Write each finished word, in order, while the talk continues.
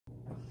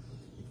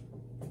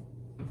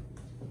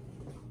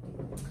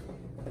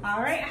All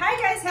right, hi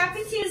guys,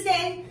 happy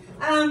Tuesday.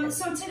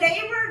 So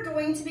today we're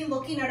going to be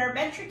looking at our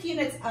metric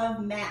units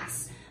of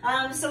mass.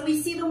 So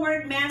we see the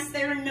word mass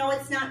there, and no,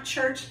 it's not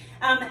church.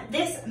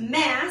 This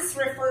mass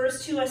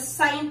refers to a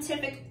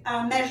scientific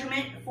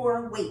measurement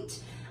for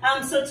weight.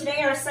 So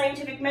today our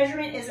scientific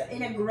measurement is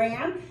in a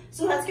gram.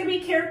 So that's going to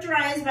be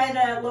characterized by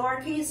the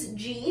lowercase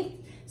g.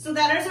 So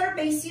that is our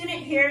base unit.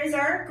 Here is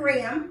our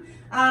gram.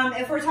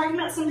 If we're talking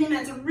about something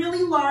that's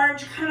really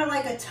large, kind of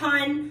like a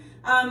ton,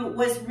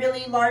 was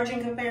really large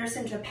in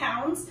comparison to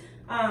pounds,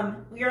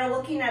 we are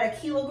looking at a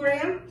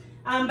kilogram.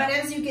 But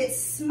as you get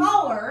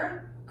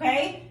smaller,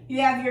 okay, you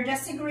have your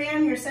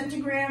decigram, your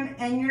centigram,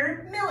 and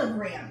your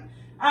milligram.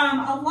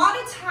 A lot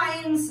of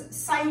times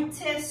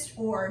scientists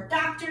or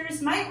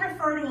doctors might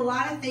refer to a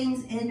lot of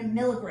things in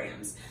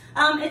milligrams.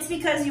 It's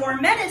because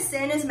your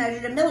medicine is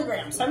measured in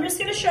milligrams. So I'm just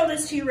going to show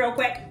this to you real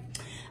quick.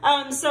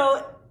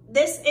 So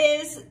this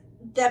is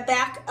the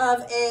back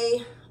of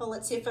a, well,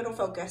 let's see if it'll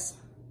focus.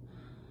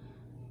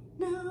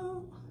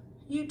 No,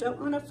 you don't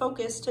want to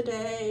focus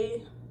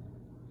today.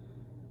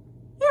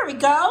 There we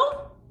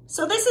go.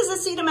 So this is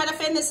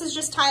acetaminophen. This is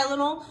just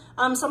Tylenol,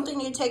 something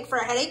you take for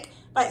a headache.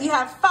 But you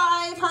have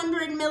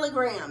 500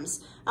 milligrams.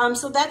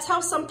 So that's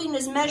how something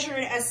is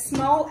measured, as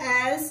small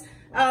as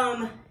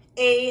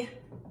a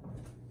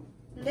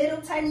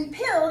little tiny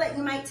pill that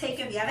you might take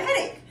if you have a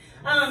headache.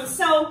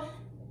 So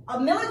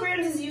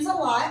milligrams is used a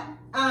lot.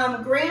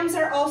 Grams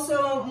are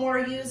also more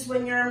used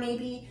when you're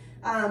maybe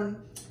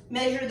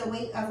measure the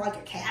weight of like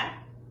a cat.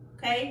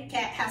 Okay,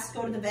 cat has to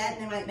go to the vet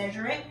and they might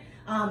measure it.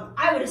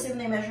 I would assume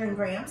they measure in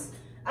grams.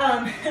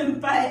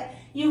 But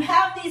you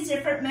have these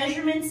different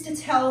measurements to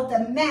tell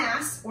the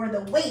mass or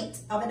the weight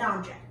of an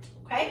object,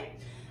 okay?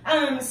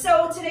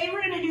 So today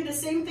we're going to do the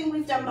same thing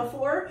we've done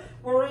before,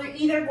 where we're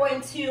either going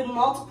to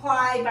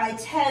multiply by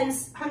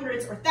tens,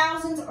 hundreds, or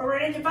thousands, or we're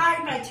going to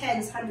divide by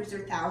tens, hundreds, or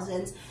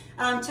thousands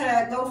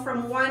to go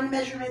from one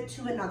measurement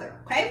to another,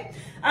 okay?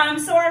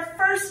 So our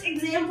first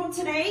example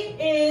today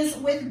is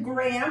with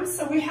grams.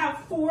 So we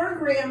have 4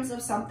 grams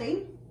of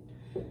something.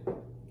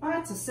 Oh,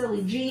 that's a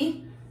silly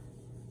G.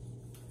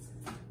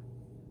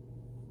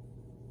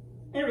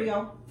 There we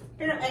go.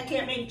 I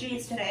can't make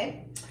G's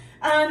today.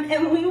 And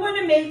we want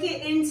to make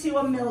it into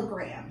a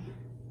milligram,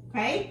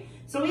 okay?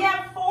 So we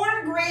have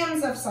 4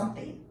 grams of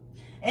something.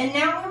 And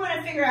now we want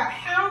to figure out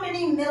how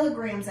many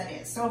milligrams that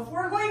is. So if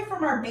we're going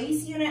from our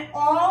base unit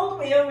all the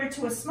way over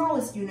to a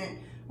smallest unit,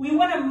 we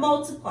want to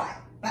multiply.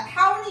 But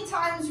how many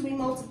times do we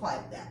multiply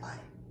that by?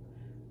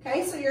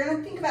 Okay, so you're going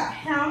to think about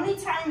how many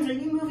times are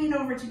you moving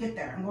over to get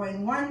there. I'm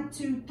going 1,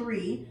 2,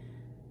 3.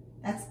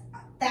 That's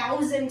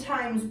 1,000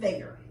 times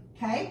bigger,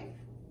 okay?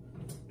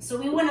 So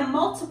we want to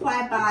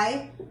multiply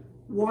by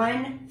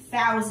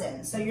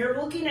 1,000. So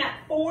you're looking at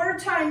 4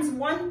 times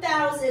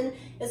 1,000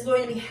 is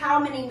going to be how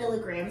many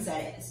milligrams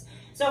that is.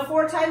 So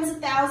 4 times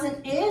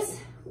 1,000 is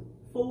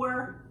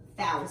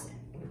 4,000.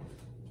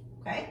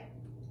 Okay?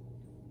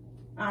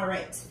 All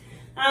right.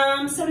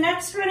 So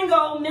next we're going to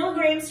go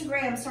milligrams to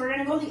grams. So we're going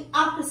to go the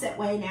opposite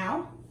way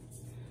now.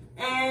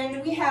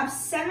 And we have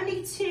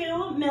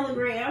 72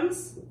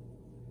 milligrams.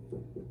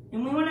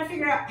 And we want to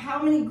figure out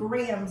how many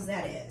grams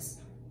that is.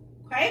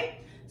 Okay,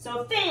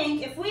 so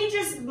think if we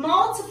just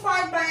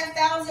multiplied by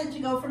 1,000 to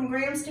go from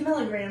grams to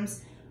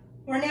milligrams,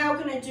 we're now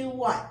going to do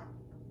what?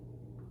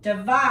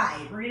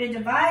 Divide. We're going to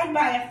divide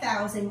by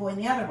 1,000 going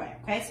the other way.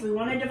 Okay, so we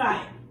want to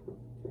divide.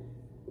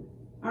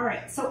 All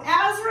right, so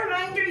as a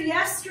reminder,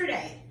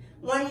 yesterday,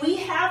 when we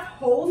have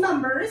whole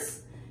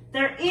numbers,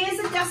 there is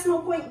a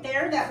decimal point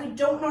there that we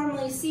don't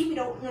normally see. We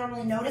don't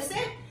normally notice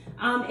it.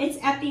 It's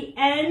at the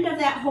end of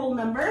that whole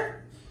number.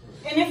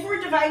 And if we're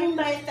dividing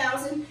by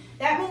 1,000,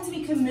 that means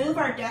we can move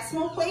our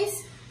decimal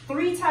place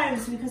 3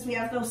 times because we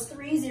have those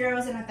 3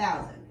 zeros in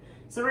 1,000.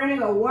 So we're going to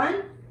go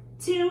 1,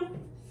 2,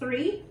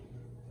 3.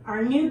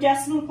 Our new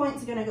decimal point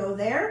is going to go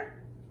there.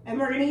 And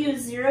we're going to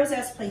use zeros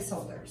as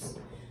placeholders.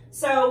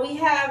 So we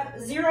have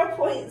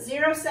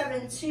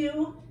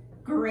 0.072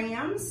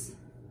 grams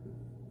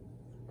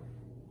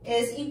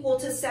is equal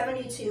to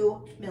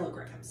 72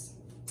 milligrams.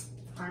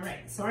 All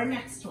right, so our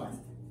next one.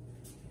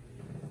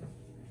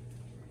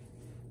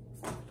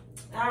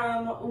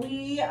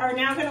 We are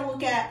now going to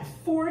look at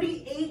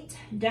 48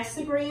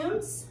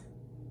 decigrams,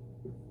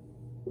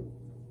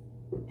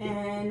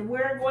 and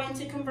we're going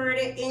to convert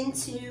it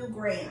into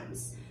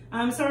grams.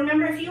 So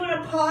remember, if you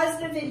want to pause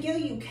the video,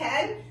 you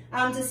can,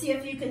 to see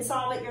if you can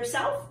solve it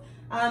yourself,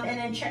 and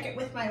then check it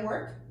with my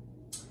work.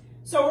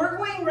 So we're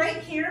going right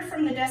here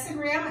from the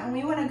decigram, and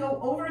we want to go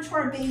over to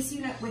our base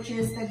unit, which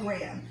is the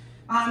gram.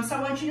 So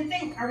I want you to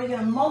think, are we going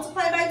to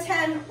multiply by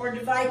 10 or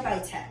divide by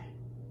 10?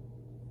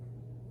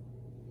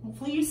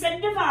 Hopefully you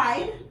said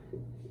divide,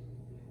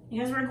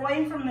 because we're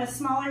going from the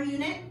smaller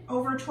unit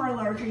over to our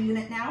larger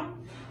unit now.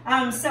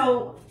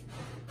 So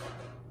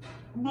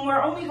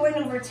we're only going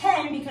over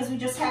 10 because we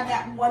just have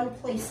that one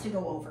place to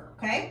go over,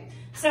 okay?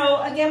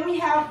 So again, we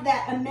have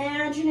that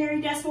imaginary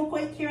decimal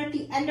point here at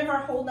the end of our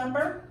whole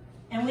number,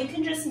 and we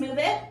can just move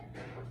it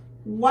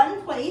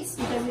one place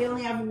because we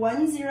only have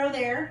 1 0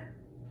 there.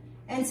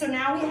 And so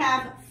now we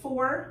have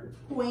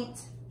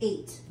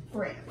 4.8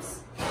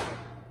 grams.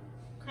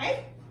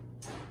 Okay?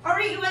 All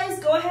right, you guys,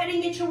 go ahead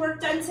and get your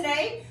work done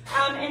today.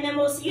 And then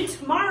we'll see you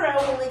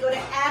tomorrow when we go to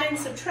add and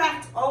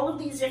subtract all of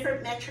these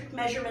different metric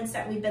measurements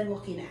that we've been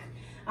looking at.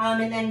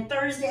 And then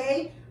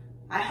Thursday,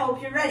 I hope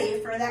you're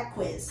ready for that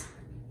quiz.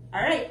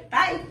 All right,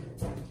 bye.